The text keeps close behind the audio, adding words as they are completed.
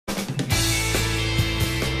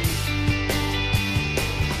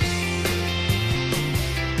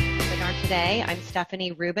today. I'm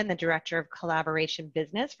Stephanie Rubin, the Director of Collaboration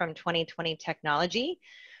Business from 2020 Technology.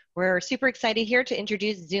 We're super excited here to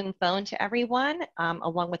introduce Zoom Phone to everyone,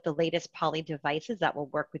 along with the latest Poly devices that will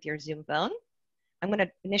work with your Zoom Phone. I'm going to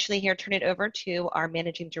initially here turn it over to our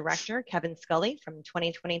Managing Director, Kevin Scully from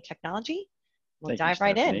 2020 Technology. We'll dive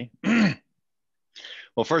right in.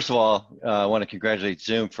 Well, first of all, I want to congratulate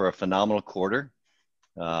Zoom for a phenomenal quarter.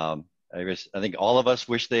 I think all of us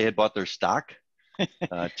wish they had bought their stock.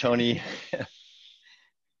 Tony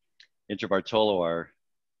Intrabartolo, our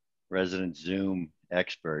resident Zoom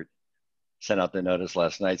expert, sent out the notice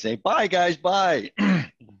last night saying, "Bye, guys, bye."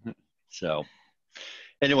 So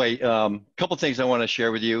anyway, a couple things I want to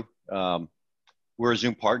share with you. We're a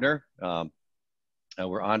Zoom partner.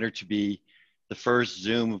 We're honored to be the first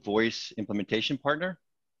Zoom voice implementation partner.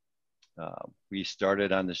 We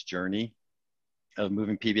started on this journey of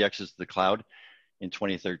moving PBXs to the cloud in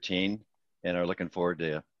 2013 and are looking forward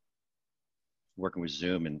to working with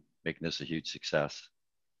Zoom and making this a huge success.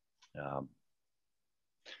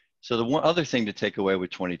 So the one other thing to take away with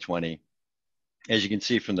 2020, as you can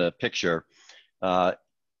see from the picture,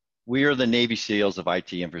 we are the Navy SEALs of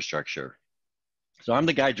IT infrastructure. So I'm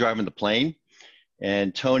the guy driving the plane,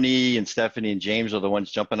 and Tony and Stephanie and James are the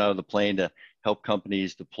ones jumping out of the plane to help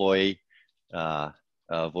companies deploy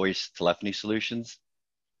voice telephony solutions.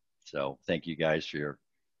 So thank you guys for your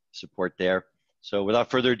support there. So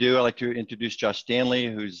without further ado, I'd like to introduce Josh Stanley,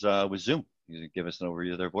 who's with Zoom. He's going to give us an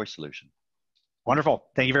overview of their voice solution. Wonderful.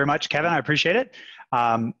 Thank you very much, Kevin. I appreciate it.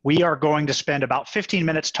 We are going to spend about 15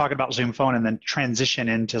 minutes talking about Zoom Phone and then transition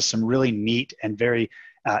into some really neat and very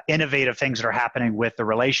innovative things that are happening with the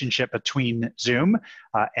relationship between Zoom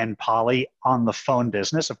and Poly on the phone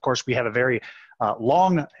business. Of course, we have a very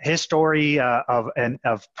long history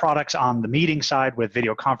of products on the meeting side with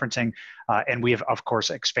video conferencing, and we have, of course,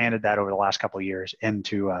 expanded that over the last couple of years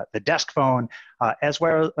into the desk phone, as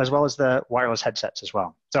well as the wireless headsets as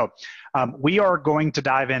well. So we are going to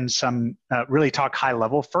dive in some, really talk high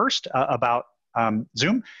level first about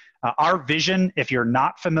Zoom. Our vision, if you're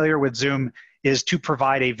not familiar with Zoom, is to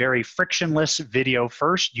provide a very frictionless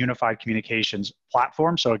video-first unified communications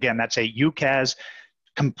platform. So again, that's a UCaaS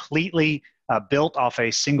completely built off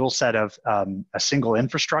a single set of a single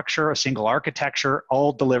infrastructure, a single architecture,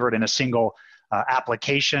 all delivered in a single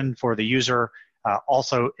application for the user.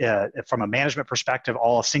 Also, from a management perspective,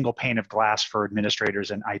 all a single pane of glass for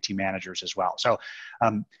administrators and IT managers as well. So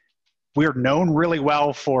we're known really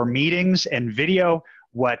well for meetings and video.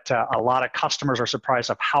 What a lot of customers are surprised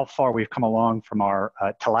of how far we've come along from our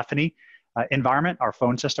telephony environment, our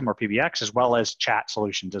phone system or PBX, as well as chat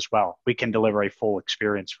solutions as well. We can deliver a full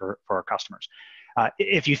experience for our customers.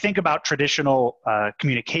 If you think about traditional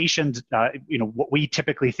communications, what we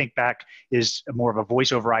typically think back is more of a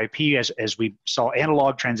voice over IP as we saw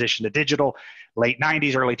analog transition to digital, late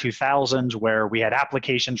 90s, early 2000s, where we had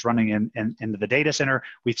applications running into the data center.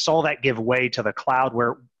 We saw that give way to the cloud,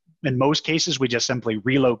 where in most cases, we just simply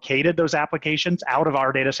relocated those applications out of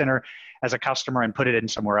our data center as a customer and put it in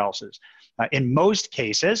somewhere else's. In most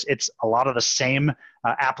cases, it's a lot of the same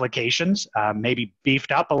applications, maybe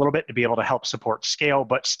beefed up a little bit to be able to help support scale,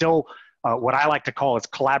 but still what I like to call is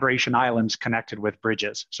collaboration islands connected with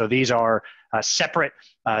bridges. So these are separate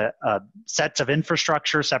sets of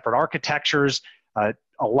infrastructure, separate architectures. A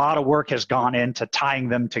lot of work has gone into tying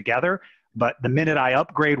them together. But the minute I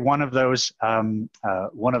upgrade one of those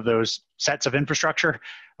sets of infrastructure,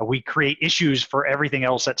 we create issues for everything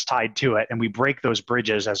else that's tied to it, and we break those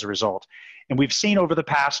bridges as a result. And we've seen over the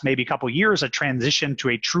past maybe couple of years a transition to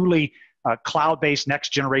a truly cloud-based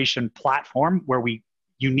next-generation platform where we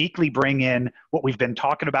uniquely bring in what we've been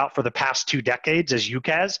talking about for the past 2 decades as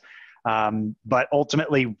UCaaS, but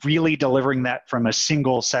ultimately really delivering that from a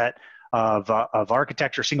single set of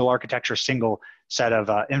architecture, single set of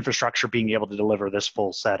infrastructure, being able to deliver this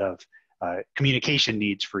full set of communication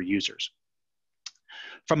needs for users.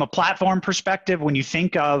 From a platform perspective, when you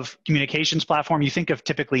think of communications platform, you think of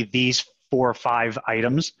typically these 4 or 5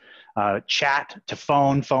 items: chat to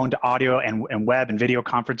phone, phone to audio, and web and video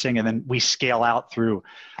conferencing, and then we scale out through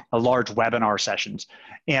a large webinar sessions.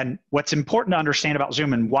 And what's important to understand about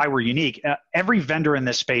Zoom and why we're unique, every vendor in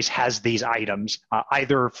this space has these items,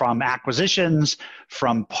 either from acquisitions,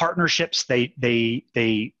 from partnerships.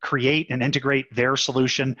 They create and integrate their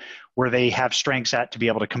solution where they have strengths at to be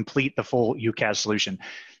able to complete the full UCaaS solution.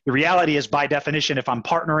 The reality is, by definition, if I'm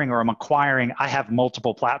partnering or I'm acquiring, I have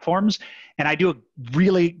multiple platforms, and I do a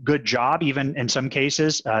really good job, even in some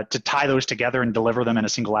cases, to tie those together and deliver them in a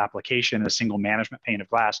single application, a single management pane of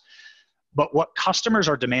glass. But what customers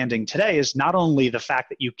are demanding today is not only the fact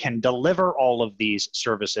that you can deliver all of these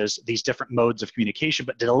services, these different modes of communication,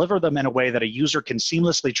 but deliver them in a way that a user can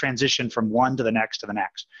seamlessly transition from one to the next to the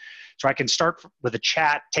next. So I can start with a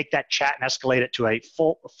chat, take that chat and escalate it to a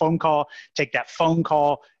full phone call, take that phone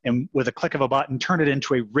call and with a click of a button, turn it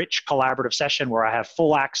into a rich collaborative session where I have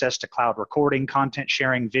full access to cloud recording, content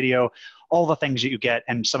sharing, video, all the things that you get,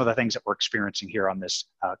 and some of the things that we're experiencing here on this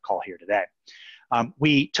call here today.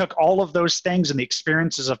 We took all of those things and the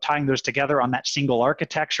experiences of tying those together on that single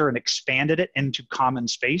architecture and expanded it into common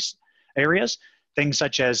space areas. Things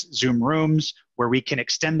such as Zoom Rooms, where we can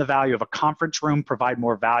extend the value of a conference room, provide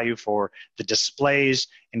more value for the displays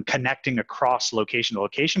and connecting across location to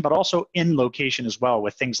location, but also in location as well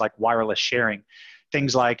with things like wireless sharing,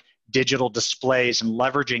 things like digital displays and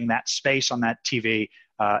leveraging that space on that TV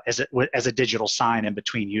as a digital sign in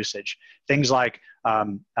between usage. Things like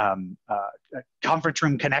conference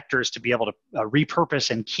room connectors to be able to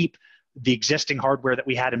repurpose and keep the existing hardware that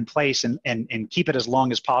we had in place and keep it as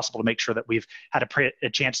long as possible to make sure that we've had a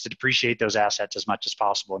chance to depreciate those assets as much as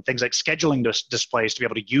possible. And things like scheduling displays to be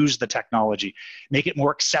able to use the technology, make it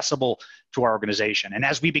more accessible to our organization. And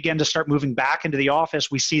as we begin to start moving back into the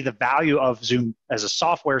office, we see the value of Zoom as a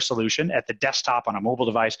software solution at the desktop on a mobile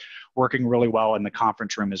device working really well, and the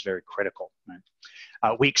conference room is very critical.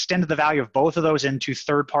 Right? We extended the value of both of those into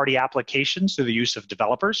third-party applications through the use of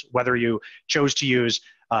developers, whether you chose to use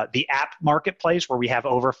the app marketplace where we have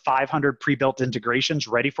over 500 pre-built integrations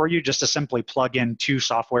ready for you just to simply plug in two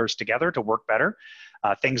softwares together to work better.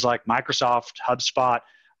 Things like Microsoft, HubSpot,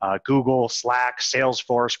 Google, Slack,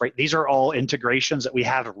 Salesforce, right? These are all integrations that we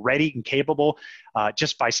have ready and capable.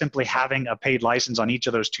 Just by simply having a paid license on each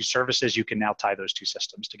of those two services, you can now tie those two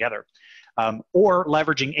systems together. Or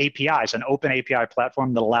leveraging APIs, an open API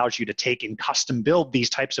platform that allows you to take and custom build these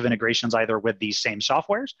types of integrations either with these same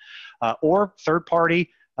softwares or third-party,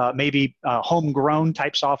 maybe homegrown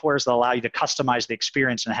type softwares that allow you to customize the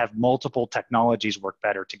experience and have multiple technologies work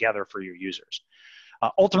better together for your users.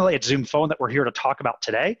 Ultimately, it's Zoom Phone that we're here to talk about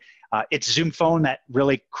today. It's Zoom Phone that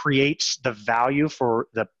really creates the value for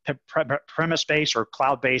the premise-based or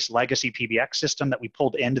cloud-based legacy PBX system that we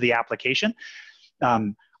pulled into the application.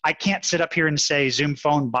 I can't sit up here and say Zoom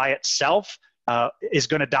Phone by itself is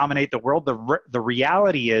going to dominate the world. The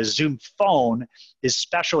reality is Zoom Phone is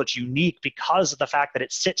special. It's unique because of the fact that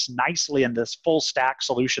it sits nicely in this full stack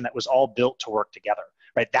solution that was all built to work together.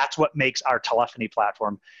 Right? That's what makes our telephony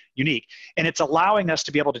platform unique. And it's allowing us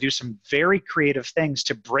to be able to do some very creative things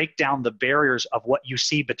to break down the barriers of what you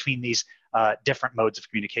see between these different modes of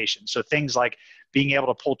communication. So things like being able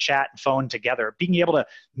to pull chat and phone together, being able to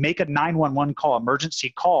make a 911 call, emergency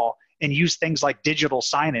call, and use things like digital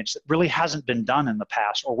signage that really hasn't been done in the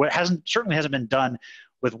past, or what certainly hasn't been done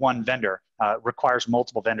with one vendor. Requires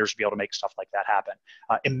multiple vendors to be able to make stuff like that happen.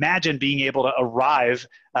 Imagine being able to arrive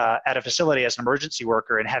at a facility as an emergency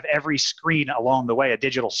worker and have every screen along the way a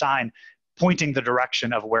digital sign pointing the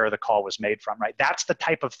direction of where the call was made from, right? That's the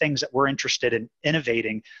type of things that we're interested in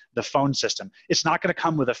innovating the phone system. It's not going to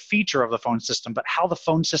come with a feature of the phone system, but how the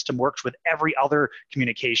phone system works with every other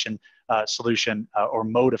communication solution or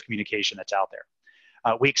mode of communication that's out there.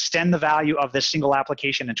 We extend the value of this single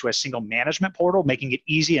application into a single management portal, making it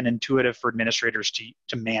easy and intuitive for administrators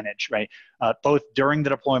to manage, right? Both during the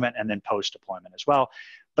deployment and then post-deployment as well.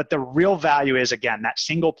 But the real value is, again, that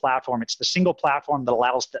single platform. It's the single platform that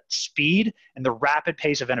allows the speed and the rapid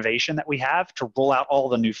pace of innovation that we have to roll out all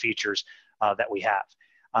the new features that we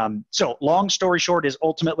have. So long story short is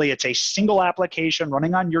ultimately it's a single application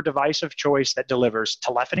running on your device of choice that delivers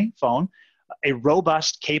telephony, phone, a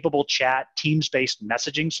robust, capable chat, Teams-based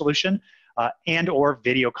messaging solution, and or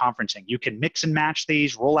video conferencing. You can mix and match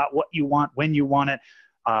these, roll out what you want, when you want it.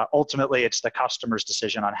 Ultimately, it's the customer's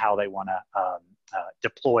decision on how they want to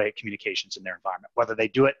deploy communications in their environment, whether they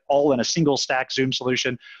do it all in a single stack Zoom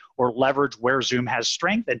solution or leverage where Zoom has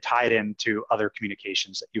strength and tie it into other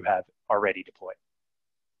communications that you have already deployed.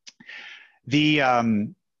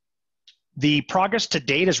 The progress to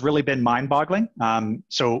date has really been mind-boggling.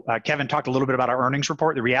 Kevin talked a little bit about our earnings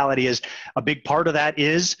report. The reality is a big part of that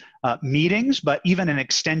is meetings, but even an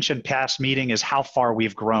extension past meeting is how far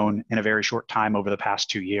we've grown in a very short time over the past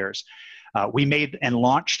 2 years. We made and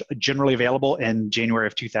launched generally available in January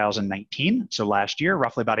of 2019, so last year,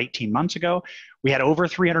 roughly about 18 months ago. We had over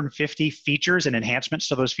 350 features and enhancements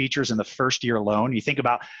to those features in the first year alone. You think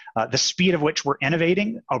about the speed of which we're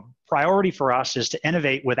innovating. A priority for us is to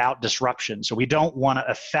innovate without disruption. So we don't want to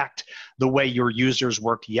affect the way your users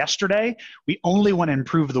worked yesterday. We only want to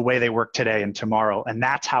improve the way they work today and tomorrow. And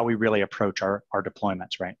that's how we really approach our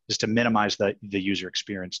deployments, right? Is to minimize the user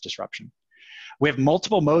experience disruption. We have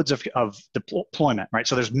multiple modes of deployment, right?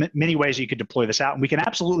 So there's many ways you could deploy this out, and we can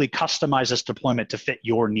absolutely customize this deployment to fit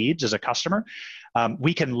your needs as a customer.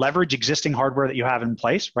 We can leverage existing hardware that you have in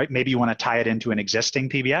place, right? Maybe you want to tie it into an existing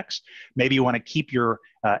PBX. Maybe you want to keep your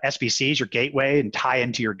SBCs, your gateway, and tie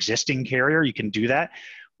into your existing carrier. You can do that.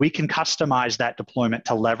 We can customize that deployment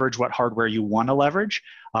to leverage what hardware you want to leverage,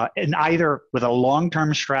 and either with a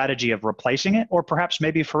long-term strategy of replacing it, or perhaps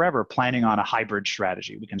maybe forever planning on a hybrid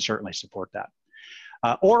strategy. We can certainly support that.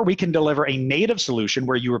 Or we can deliver a native solution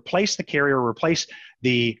where you replace the carrier, replace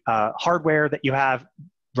the hardware that you have,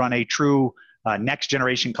 run a true next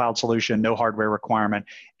generation cloud solution, no hardware requirement,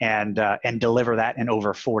 and deliver that in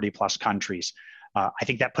over 40 plus countries. I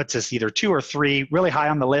think that puts us either 2 or 3 really high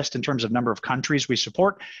on the list in terms of number of countries we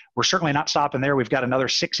support. We're certainly not stopping there. We've got another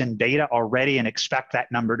 6 in beta already and expect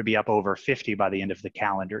that number to be up over 50 by the end of the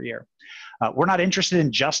calendar year. We're not interested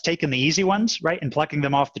in just taking the easy ones, right, and plucking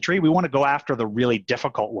them off the tree. We want to go after the really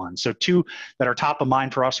difficult ones. So 2 that are top of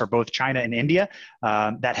mind for us are both China and India,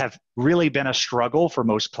 that have really been a struggle for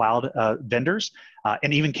most cloud vendors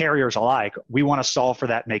and even carriers alike. We want to solve for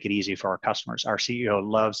that, make it easy for our customers. Our CEO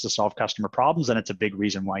loves to solve customer problems, and it's a big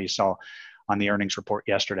reason why you saw on the earnings report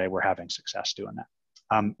yesterday we're having success doing that.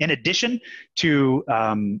 In addition to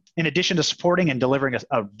supporting and delivering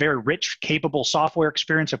a very rich, capable software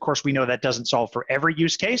experience, of course, we know that doesn't solve for every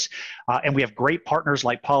use case, and we have great partners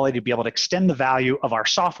like Poly to be able to extend the value of our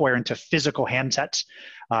software into physical handsets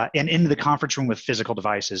and into the conference room with physical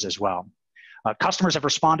devices as well. Customers have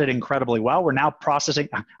responded incredibly well. We're now processing,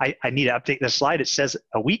 I need to update this slide. It says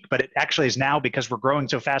a week, but it actually is now, because we're growing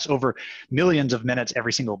so fast, over millions of minutes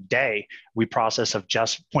every single day we process of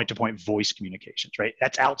just point-to-point voice communications, right?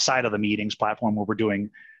 That's outside of the meetings platform where we're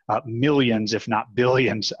doing millions, if not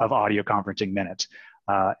billions, of audio conferencing minutes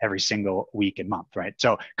every single week and month, right?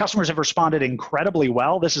 So customers have responded incredibly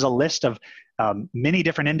well. This is a list of many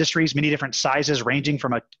different industries, many different sizes, ranging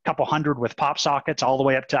from a couple hundred with pop sockets all the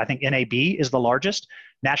way up to, I think, NAB is the largest.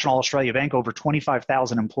 National Australia Bank, over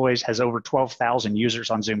 25,000 employees, has over 12,000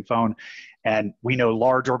 users on Zoom Phone. And we know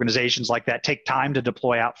large organizations like that take time to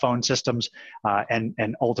deploy out phone systems.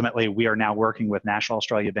 And ultimately, we are now working with National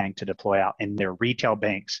Australia Bank to deploy out in their retail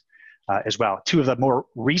banks as well. 2 of the more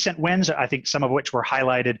recent wins, I think some of which were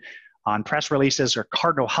highlighted on press releases, are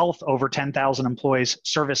Cardinal Health, over 10,000 employees,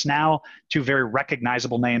 ServiceNow, 2 very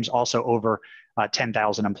recognizable names, also over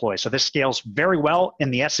 10,000 employees. So this scales very well in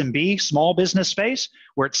the SMB, small business space,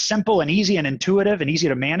 where it's simple and easy and intuitive and easy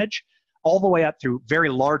to manage, all the way up through very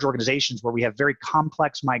large organizations where we have very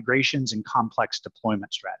complex migrations and complex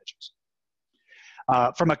deployment strategies.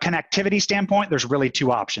 From a connectivity standpoint, there's really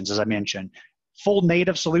 2 options, as I mentioned. Full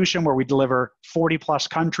native solution where we deliver 40 plus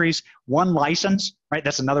countries, 1 license, right?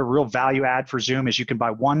 That's another real value add for Zoom, is you can buy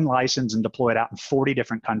 1 license and deploy it out in 40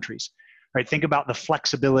 different countries, right? Think about the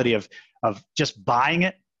flexibility of just buying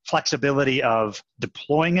it, flexibility of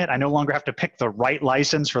deploying it. I no longer have to pick the right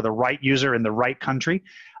license for the right user in the right country.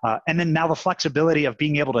 And then now the flexibility of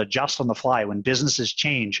being able to adjust on the fly when businesses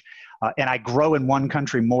change and I grow in one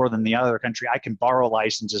country more than the other country, I can borrow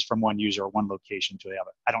licenses from one user or one location to the other.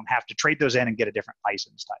 I don't have to trade those in and get a different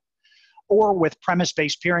license type. Or with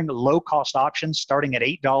premise-based peering, low-cost options starting at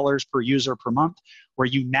 $8 per user per month, where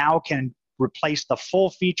you now can replace the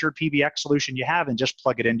full-featured PBX solution you have and just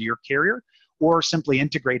plug it into your carrier, or simply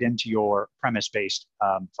integrate into your premise-based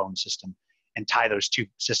phone system and tie those 2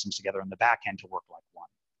 systems together in the back end to work like one.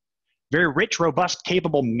 Very rich, robust,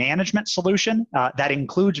 capable management solution that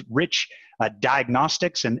includes rich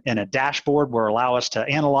diagnostics and a dashboard where allow us to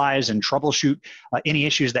analyze and troubleshoot any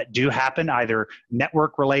issues that do happen, either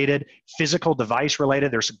network related, physical device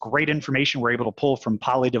related. There's great information we're able to pull from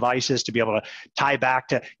Poly devices to be able to tie back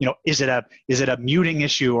to, is it a muting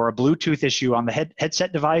issue or a Bluetooth issue on the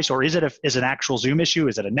headset device, or is it an actual Zoom issue?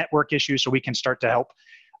 Is it a network issue? So we can start to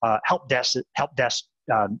help desk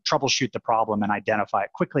troubleshoot the problem and identify it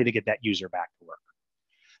quickly to get that user back to work.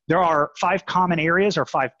 There are 5 common areas or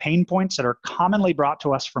 5 pain points that are commonly brought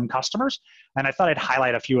to us from customers, and I thought I'd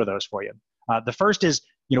highlight a few of those for you. The first is,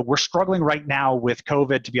 we're struggling right now with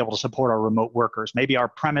COVID to be able to support our remote workers. Maybe our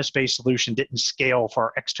premise-based solution didn't scale for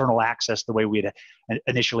our external access the way we had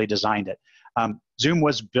initially designed it. Zoom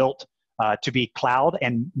was built to be cloud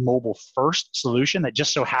and mobile first solution that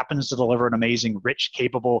just so happens to deliver an amazing, rich,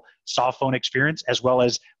 capable soft phone experience, as well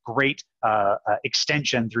as great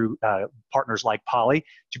extension through partners like Poly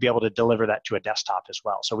to be able to deliver that to a desktop as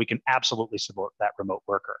well. So we can absolutely support that remote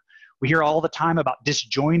worker. We hear all the time about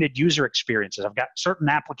disjointed user experiences. I've got certain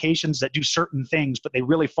applications that do certain things, but they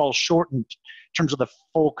really fall short in terms of the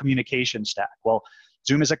full communication stack. Well,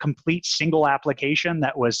 Zoom is a complete single application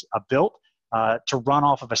that was built to run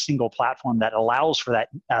off of a single platform that allows for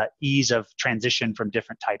that ease of transition from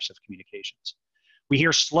different types of communications. We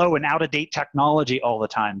hear slow and out-of-date technology all the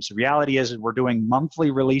time. So the reality is we're doing monthly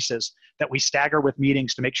releases that we stagger with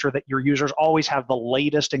meetings to make sure that your users always have the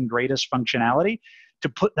latest and greatest functionality to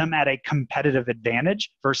put them at a competitive advantage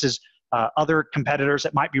versus other competitors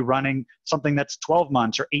that might be running something that's 12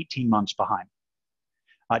 months or 18 months behind.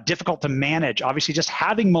 Difficult to manage. Obviously, just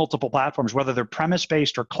having multiple platforms, whether they're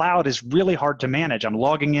premise-based or cloud, is really hard to manage. I'm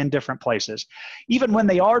logging in different places. Even when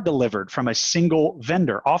they are delivered from a single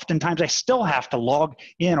vendor, oftentimes I still have to log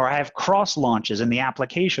in, or I have cross launches in the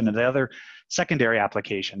application and the other secondary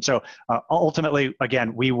application. So ultimately,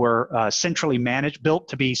 again, we were centrally managed, built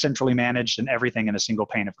to be centrally managed, and everything in a single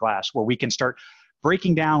pane of glass, where we can start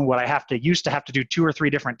breaking down what I used to have to do 2 or 3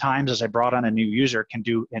 different times as I brought on a new user can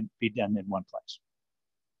do and be done in one place.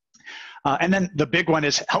 And then the big one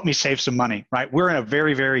is help me save some money, right? We're in a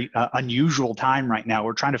very, very unusual time right now.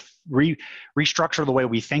 We're trying to restructure the way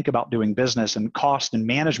we think about doing business, and cost and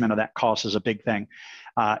management of that cost is a big thing.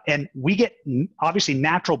 And we get obviously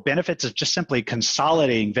natural benefits of just simply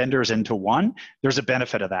consolidating vendors into one. There's a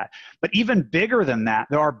benefit of that. But even bigger than that,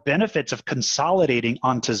 there are benefits of consolidating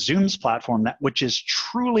onto Zoom's platform, which is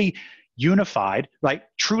truly unified, right?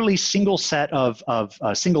 Truly single set of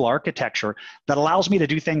single architecture that allows me to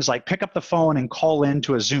do things like pick up the phone and call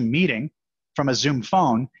into a Zoom meeting from a Zoom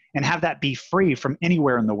phone and have that be free from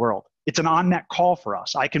anywhere in the world. It's an on-net call for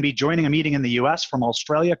us. I can be joining a meeting in the US from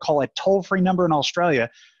Australia, call a toll-free number in Australia,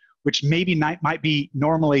 which maybe might be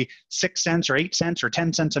normally 6 cents or 8 cents or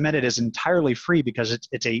 10 cents a minute, is entirely free because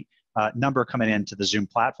it's a number coming into the Zoom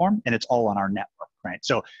platform, and it's all on our network, right?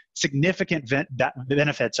 So significant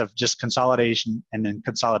benefits of just consolidation, and then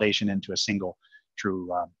consolidation into a single true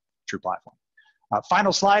platform.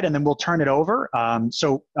 Final slide, and then we'll turn it over. I'm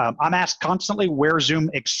asked constantly where Zoom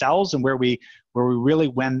excels and where we really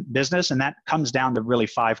win business, and that comes down to really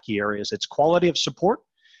 5 key areas. It's quality of support,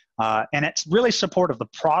 and it's really support of the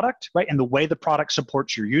product, right, and the way the product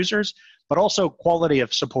supports your users, but also quality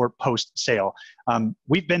of support post-sale.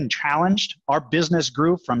 We've been challenged. Our business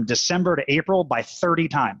grew from December to April by 30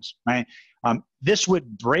 times, right? This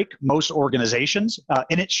would break most organizations,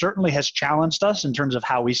 and it certainly has challenged us in terms of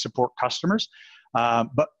how we support customers.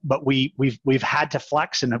 But we've had to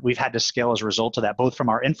flex, and we've had to scale as a result of that, both from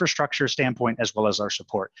our infrastructure standpoint as well as our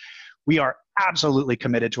support. We are absolutely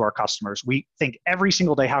committed to our customers. We think every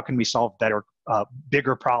single day, how can we solve better,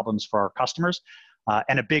 bigger problems for our customers?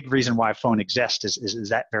 And a big reason why Phone exists is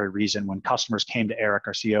that very reason. When customers came to Eric,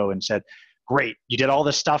 our CEO, and said, great, you did all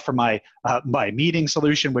this stuff for my meeting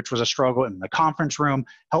solution, which was a struggle in the conference room.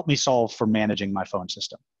 Help me solve for managing my phone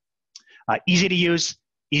system. Easy to use,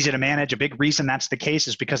 easy to manage. A big reason that's the case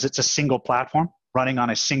is because it's a single platform running on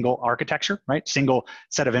a single architecture, right? Single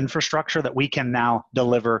set of infrastructure that we can now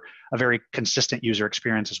deliver a very consistent user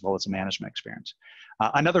experience as well as a management experience.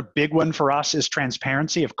 Another big one for us is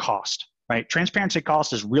transparency of cost. Right? Transparency of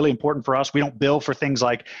cost is really important for us. We don't bill for things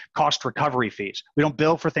like cost recovery fees. We don't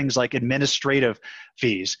bill for things like administrative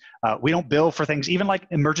fees. We don't bill for things even like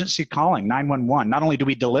emergency calling, 911. Not only do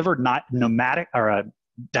we deliver nomadic or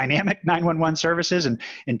dynamic 911 services and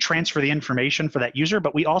transfer the information for that user,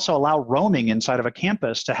 but we also allow roaming inside of a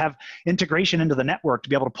campus to have integration into the network to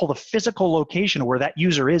be able to pull the physical location where that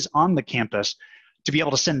user is on the campus to be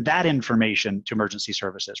able to send that information to emergency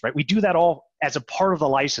services, right? We do that all as a part of the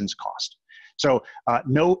license cost. So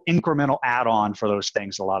no incremental add-on for those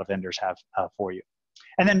things a lot of vendors have for you.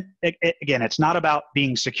 And then, again, it's not about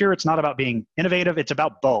being secure. It's not about being innovative. It's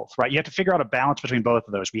about both, right? You have to figure out a balance between both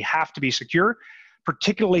of those. We have to be secure,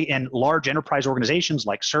 particularly in large enterprise organizations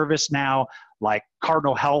like ServiceNow, like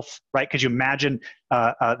Cardinal Health, right? Could you imagine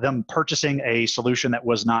them purchasing a solution that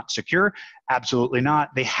was not secure? Absolutely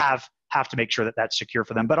not. They have to make sure that that's secure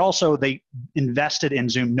for them. But also they invested in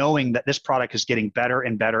Zoom knowing that this product is getting better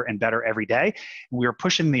and better and better every day. And we are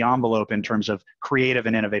pushing the envelope in terms of creative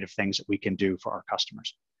and innovative things that we can do for our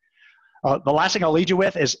customers. The last thing I'll lead you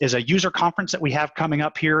with is a user conference that we have coming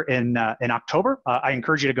up here in October. I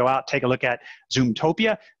encourage you to go out, take a look at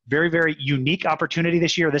Zoomtopia. Very, very unique opportunity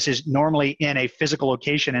this year. This is normally in a physical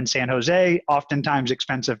location in San Jose, oftentimes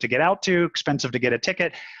expensive to get out to, expensive to get a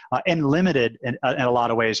ticket, and limited in a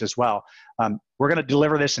lot of ways as well. We're going to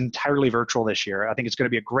deliver this entirely virtual this year. I think it's going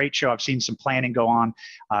to be a great show. I've seen some planning go on,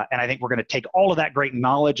 and I think we're going to take all of that great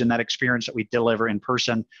knowledge and that experience that we deliver in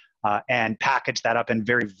person and package that up in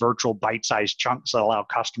very virtual bite-sized chunks that allow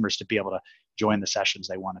customers to be able to join the sessions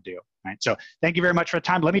they want to do. Right? So thank you very much for the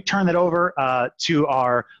time. Let me turn that over to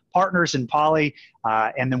our partners in Poly,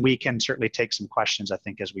 and then we can certainly take some questions, I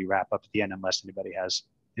think, as we wrap up at the end, unless anybody has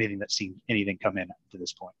anything that's seen anything come in to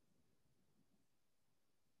this point.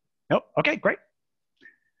 Nope. Okay, great.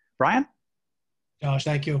 Brian? Josh,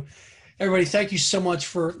 thank you. Everybody, thank you so much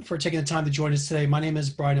for taking the time to join us today. My name is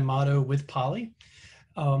Brian Amato with Poly.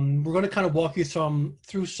 We're going to kind of walk you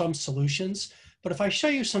through some solutions, but if I show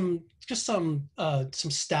you some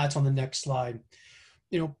stats on the next slide.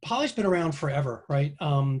 You know, Poly's been around forever, right?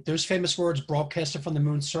 There's famous words broadcasted from the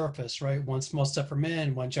moon's surface, right? One small step for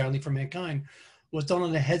man, one giant leap for mankind, was done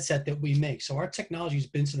on a headset that we make. So our technology has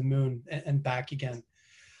been to the moon and back again.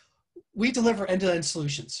 We deliver end-to-end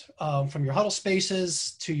solutions from your huddle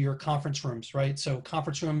spaces to your conference rooms, right? So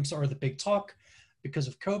conference rooms are the big talk because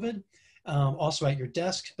of COVID, also at your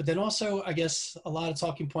desk, but then also, I guess, a lot of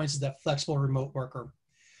talking points is that flexible remote worker.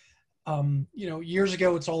 You know, years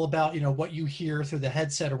ago, it's all about, you know, what you hear through the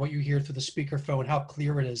headset or what you hear through the speakerphone, how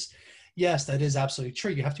clear it is. Yes, that is absolutely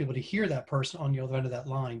true. You have to be able to hear that person on the other end of that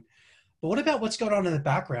line. But what about what's going on in the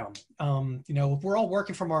background? You know, if we're all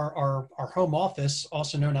working from our home office,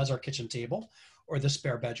 also known as our kitchen table or the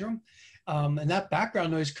spare bedroom, and that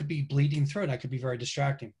background noise could be bleeding through and that could be very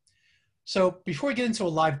distracting. So before we get into a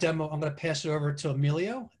live demo, I'm going to pass it over to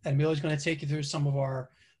Emilio. And Emilio's going to take you through some of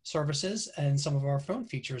our services and some of our phone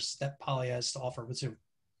features that Poly has to offer with Zoom.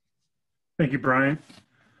 Thank you, Brian.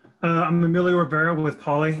 I'm Emilio Rivera with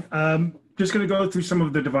Poly. Just going to go through some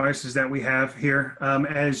of the devices that we have here.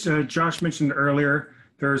 As Josh mentioned earlier,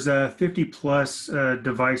 there's 50 plus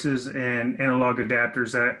devices and analog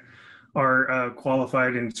adapters that are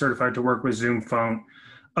qualified and certified to work with Zoom Phone.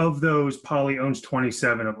 Of those, Poly owns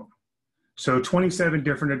 27 of them. So 27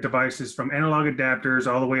 different devices, from analog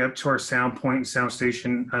adapters all the way up to our SoundPoint and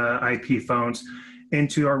SoundStation IP phones,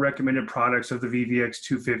 into our recommended products of the VVX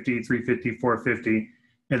 250, 350, 450,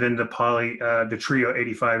 and then the Poly, the Trio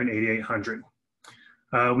 85 and 8800.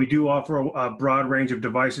 We do offer a broad range of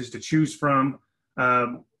devices to choose from.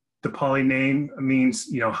 The Poly name means,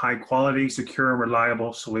 you know, high quality, secure, and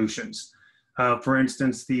reliable solutions. For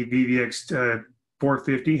instance, the VVX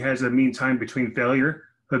 450 has a mean time between failure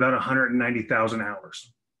of about 190,000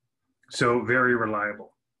 hours. So very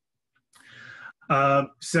reliable.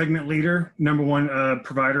 Segment leader, number one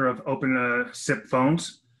provider of open SIP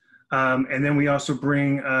phones. And then we also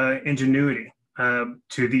bring ingenuity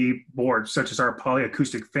to the board, such as our Poly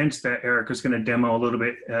acoustic fence that Eric is going to demo a little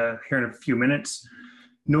bit here in a few minutes.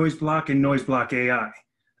 Noise block and noise block AI.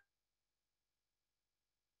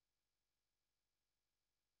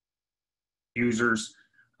 Users,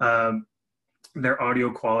 their audio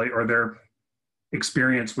quality or their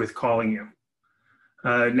experience with calling you.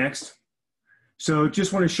 Next. So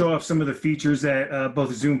just want to show off some of the features that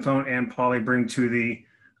both Zoom Phone and Poly bring to the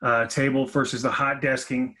table. First is the hot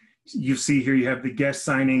desking. You see here you have the guest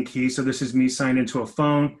sign-in key. So this is me signed into a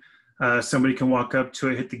phone. Somebody can walk up to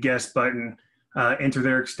it, hit the guest button, enter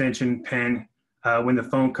their extension PIN. When the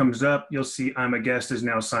phone comes up, you'll see I'm a guest is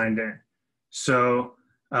now signed in. So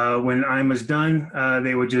when I'm is done,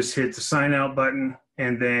 they would just hit the sign out button,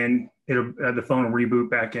 and then the phone will reboot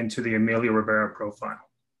back into the Emilio Rivera profile.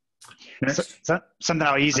 Next. So something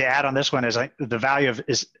I'll easily add on this one is the value of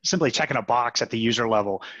is simply checking a box at the user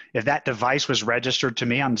level. If that device was registered to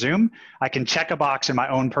me on Zoom, I can check a box in my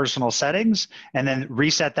own personal settings and then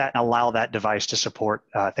reset that and allow that device to support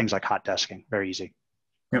things like hot desking. Very easy.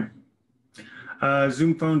 Yep.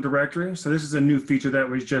 Zoom Phone Directory. So this is a new feature that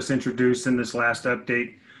was just introduced in this last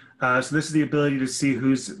update. So this is the ability to see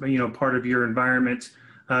who's part of your environment,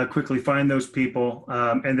 quickly find those people,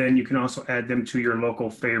 and then you can also add them to your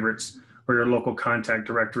local favorites or your local contact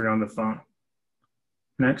directory on the phone.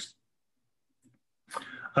 Next.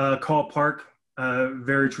 Call Park,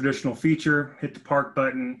 very traditional feature. Hit the park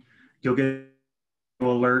button. You'll get an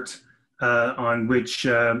alert on which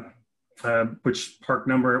park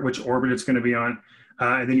number, which orbit it's going to be on,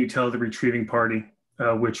 and then you tell the retrieving party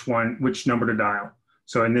which number to dial.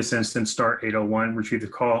 So in this instance, star 801, retrieve the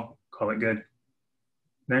call it good.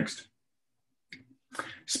 Next.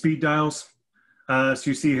 Speed dials. So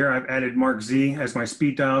you see here, I've added Mark Z as my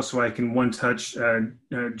speed dial so I can one-touch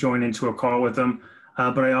join into a call with them.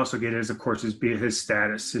 But I also get it as, of course, his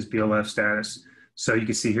status, his BLF status. So you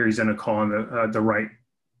can see here he's in a call on the right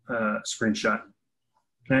screenshot.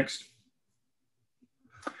 Next.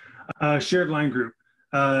 Shared line group.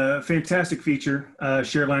 Fantastic feature,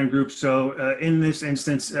 shared line group. So in this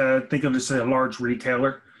instance, think of this as a large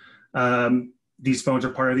retailer. These phones are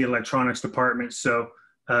part of the electronics department. So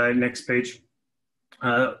next page.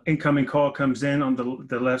 Incoming call comes in on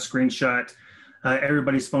the left screenshot.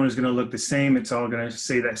 Everybody's phone is going to look the same. It's all going to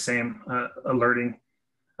say that same alerting.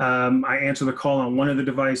 I answer the call on one of the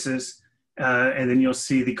devices, and then you'll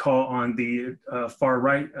see the call on the far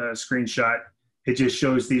right screenshot. It just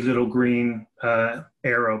shows the little green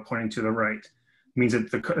arrow pointing to the right. means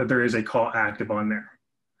that there is a call active on there.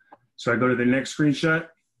 So I go to the next screenshot.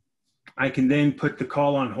 I can then put the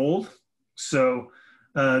call on hold. So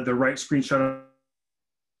the right screenshot.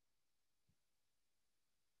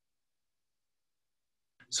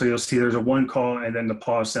 So you'll see there's a one call and then the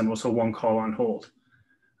pause symbol, so one call on hold.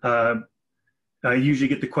 I usually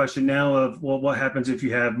get the question now of, well, what happens if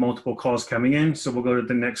you have multiple calls coming in? So we'll go to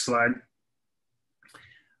the next slide.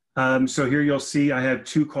 So here you'll see I have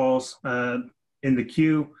two calls in the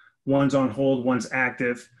queue. One's on hold, one's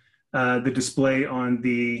active. The display on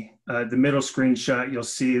the middle screenshot, you'll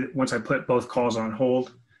see once I put both calls on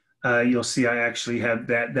hold, you'll see I actually have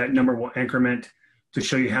that number will increment to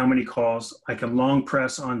show you how many calls. I can long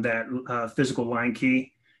press on that physical line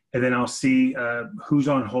key, and then I'll see who's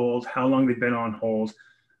on hold, how long they've been on hold,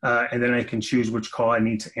 and then I can choose which call I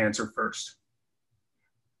need to answer first.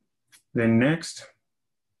 Then next.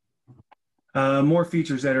 More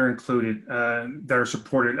features that are included that are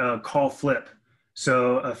supported, call flip.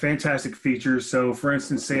 So a fantastic feature. So for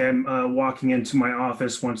instance, say I'm walking into my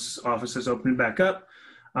office once office is opened back up.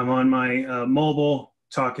 I'm on my mobile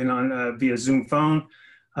talking on via Zoom phone,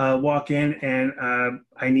 walk in and I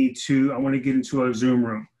want to get into a Zoom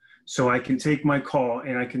room. So I can take my call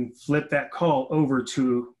and I can flip that call over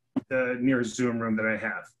to the nearest Zoom room that I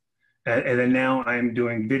have. And then now I'm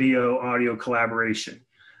doing video, audio collaboration.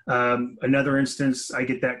 Another instance, I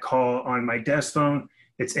get that call on my desk phone.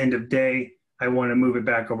 It's end of day. I want to move it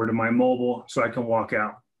back over to my mobile so I can walk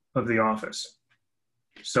out of the office.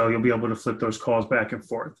 So you'll be able to flip those calls back and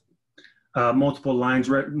forth. Multiple line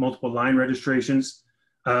registrations.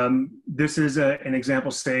 This is an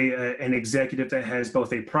example, say an executive that has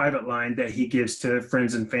both a private line that he gives to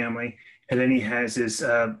friends and family, and then he has his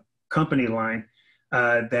company line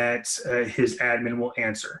that his admin will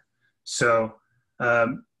answer. So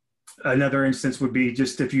another instance would be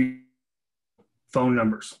just if you phone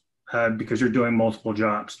numbers, because you're doing multiple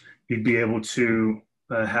jobs, you'd be able to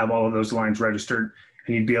have all of those lines registered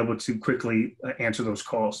and you'd be able to quickly answer those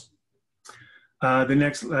calls.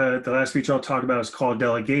 The last feature I'll talk about is call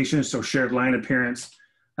delegation. So shared line appearance,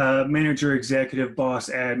 manager, executive, boss,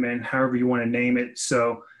 admin, however you want to name it.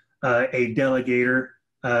 So a delegator,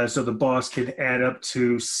 so the boss can add up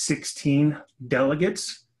to 16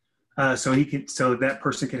 delegates. So that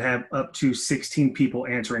person can have up to 16 people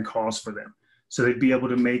answering calls for them. So they'd be able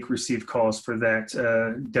to receive calls for that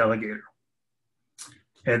delegator.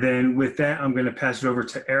 And then with that, I'm going to pass it over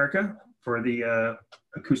to Erica for the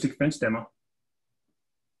acoustic fence demo.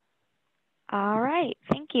 All right,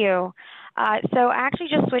 thank you. So I actually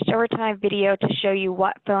just switched over to my video to show you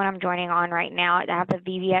what phone I'm joining on right now. I have the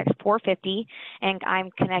VVX 450 and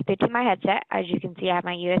I'm connected to my headset. As you can see, I have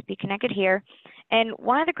my USB connected here. And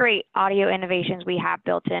one of the great audio innovations we have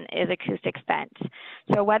built in is acoustic fence.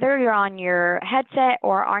 So whether you're on your headset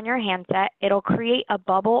or on your handset, it'll create a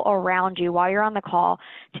bubble around you while you're on the call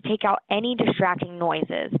to take out any distracting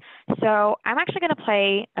noises. So I'm actually going to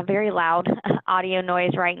play a very loud audio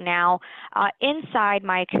noise right now. Inside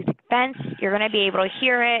my acoustic fence, you're going to be able to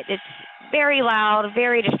hear it. It's very loud,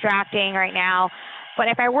 very distracting right now. But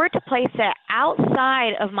if I were to place it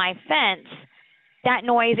outside of my fence, that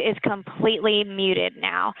noise is completely muted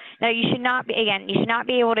now. Now you should not be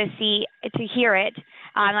able to hear it.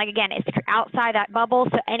 Like again, it's outside that bubble,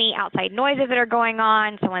 so any outside noises that are going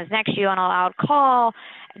on, someone's next to you on a loud call,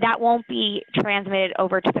 that won't be transmitted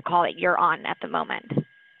over to the call that you're on at the moment.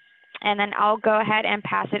 And then I'll go ahead and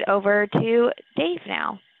pass it over to Dave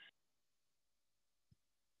now.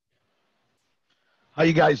 How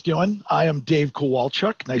you guys doing? I am Dave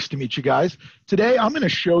Kowalchuk. Nice to meet you guys. Today I'm going to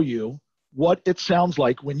show you what it sounds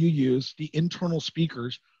like when you use the internal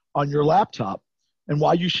speakers on your laptop and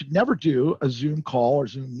why you should never do a Zoom call or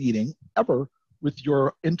Zoom meeting ever with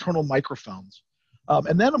your internal microphones.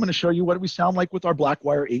 And then I'm going to show you what we sound like with our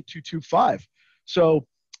Blackwire 8225. So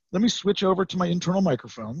let me switch over to my internal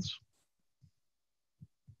microphones.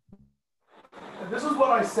 And this is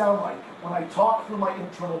what I sound like when I talk through my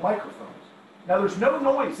internal microphones. Now there's no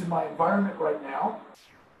noise in my environment right now,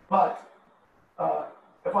 but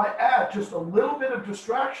if I add just a little bit of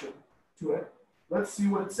distraction to it, let's see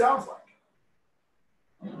what it sounds like.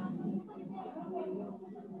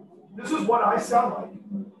 This is what I sound like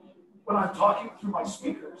when I'm talking through my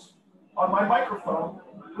speakers on my microphone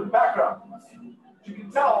with background. As you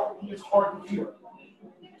can tell, it's hard to hear.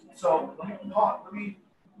 So let me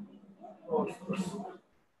close this.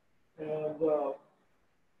 And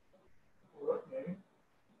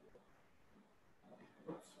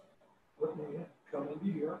let me come into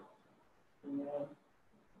here. And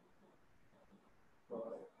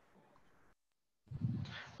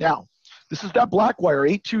now, this is that Blackwire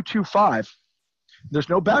 8225. There's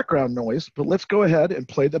no background noise, but let's go ahead and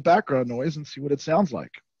play the background noise and see what it sounds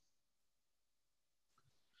like.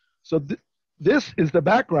 So this is the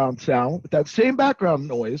background sound, that same background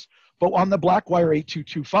noise, but on the Blackwire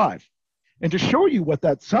 8225. And to show you what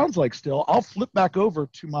that sounds like still, I'll flip back over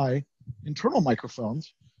to my internal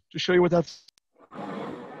microphones to show you what that's.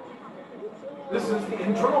 This is the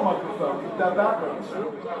internal microphone with that background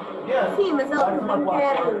sound. Yeah.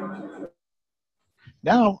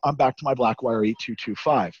 Now I'm back to my Blackwire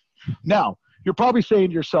 8225. Now, you're probably saying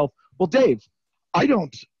to yourself, well, Dave, I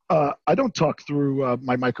don't talk through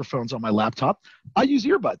my microphones on my laptop. I use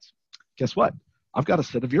earbuds. Guess what? I've got a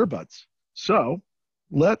set of earbuds. So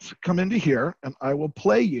let's come into here and I will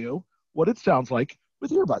play you what it sounds like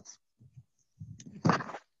with earbuds.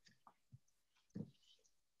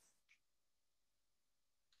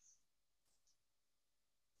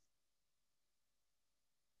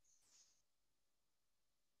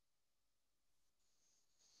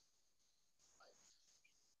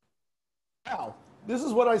 Now, this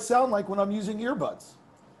is what I sound like when I'm using earbuds.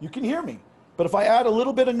 You can hear me, but if I add a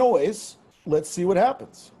little bit of noise, let's see what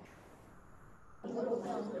happens.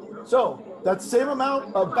 So that same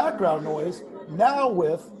amount of background noise now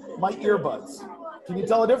with my earbuds. Can you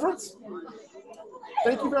tell a difference?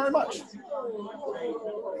 Thank you very much.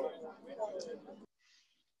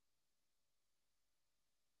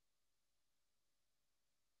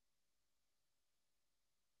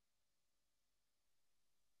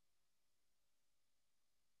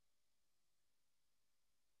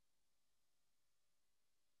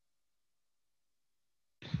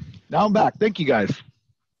 Now I'm back. Thank you, guys.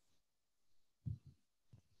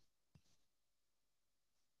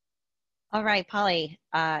 All right, Polly,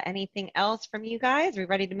 anything else from you guys? Are we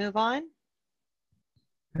ready to move on?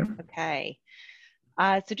 Yep. Okay.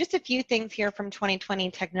 So just a few things here from 2020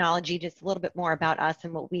 Technology, just a little bit more about us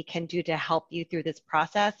and what we can do to help you through this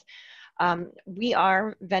process. We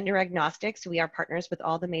are vendor agnostic, so we are partners with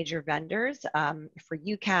all the major vendors for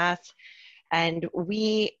UCaaS. And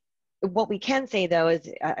what we can say though is,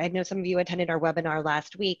 I know some of you attended our webinar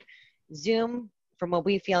last week, Zoom, from what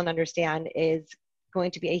we feel and understand, is going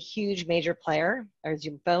to be a huge major player, or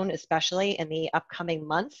Zoom Phone especially, in the upcoming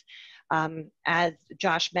months. As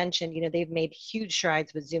Josh mentioned, they've made huge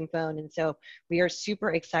strides with Zoom Phone, and so we are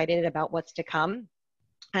super excited about what's to come.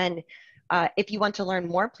 And if you want to learn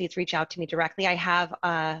more, please reach out to me directly. I have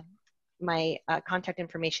my contact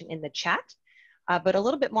information in the chat. But a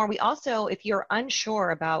little bit more, we also, if you're unsure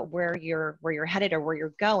about where you're headed or where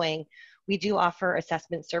you're going, we do offer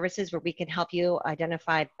assessment services where we can help you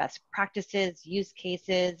identify best practices, use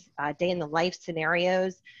cases, day in the life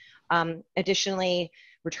scenarios. Additionally,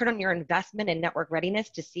 return on your investment and network readiness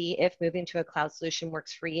to see if moving to a cloud solution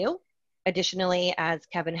works for you. Additionally, as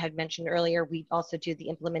Kevin had mentioned earlier, we also do the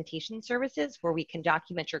implementation services where we can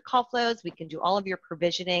document your call flows, we can do all of your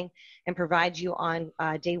provisioning and provide you on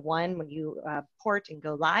day one when you port and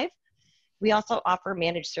go live. We also offer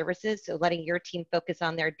managed services, so letting your team focus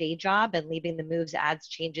on their day job and leaving the moves, adds,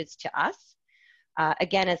 changes to us.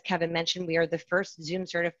 Again, as Kevin mentioned, we are the first Zoom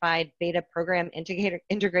certified beta program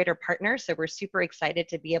integrator partner. So we're super excited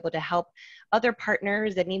to be able to help other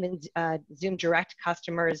partners and even Zoom Direct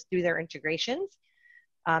customers through their integrations.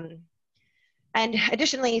 And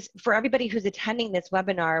additionally, for everybody who's attending this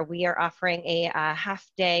webinar, we are offering a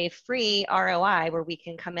half-day free ROI where we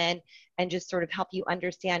can come in and just sort of help you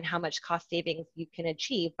understand how much cost savings you can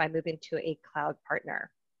achieve by moving to a cloud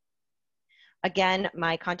partner. Again,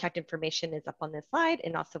 my contact information is up on this slide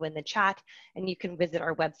and also in the chat, and you can visit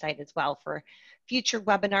our website as well for future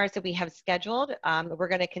webinars that we have scheduled. We're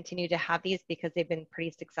going to continue to have these because they've been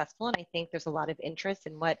pretty successful, and I think there's a lot of interest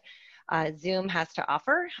in what Zoom has to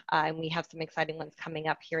offer, and we have some exciting ones coming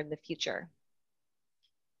up here in the future.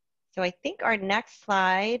 So I think our next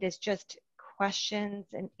slide is just questions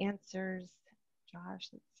and answers. Josh,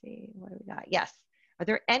 let's see, what do we got? Yes. Are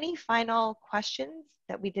there any final questions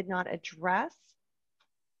that we did not address?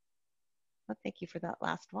 Well, thank you for that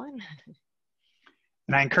last one.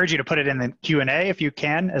 And I encourage you to put it in the Q&A if you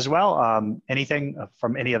can as well. Anything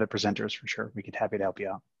from any other presenters, for sure. We'd be happy to help you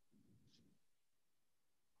out.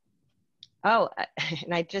 Oh,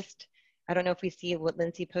 and I don't know if we see what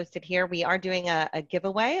Lindsay posted here. We are doing a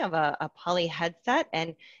giveaway of a Poly headset,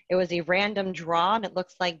 and it was a random draw, and it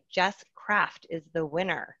looks like Jess Kraft is the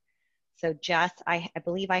winner. So Jess, I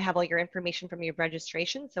believe I have all your information from your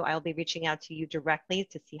registration, so I'll be reaching out to you directly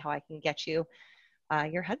to see how I can get you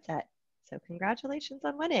your headset. So congratulations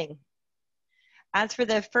on winning. As for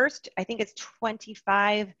the first, I think it's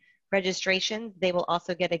 25 registrations, they will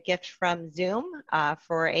also get a gift from Zoom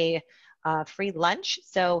for a free lunch.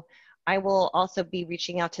 So I will also be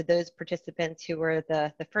reaching out to those participants who were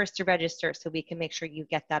the first to register so we can make sure you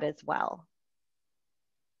get that as well.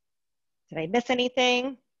 Did I miss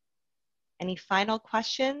anything? Any final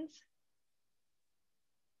questions?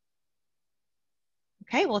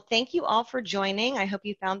 Okay, well, thank you all for joining. I hope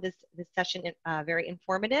you found this session very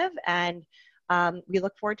informative, and we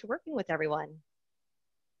look forward to working with everyone.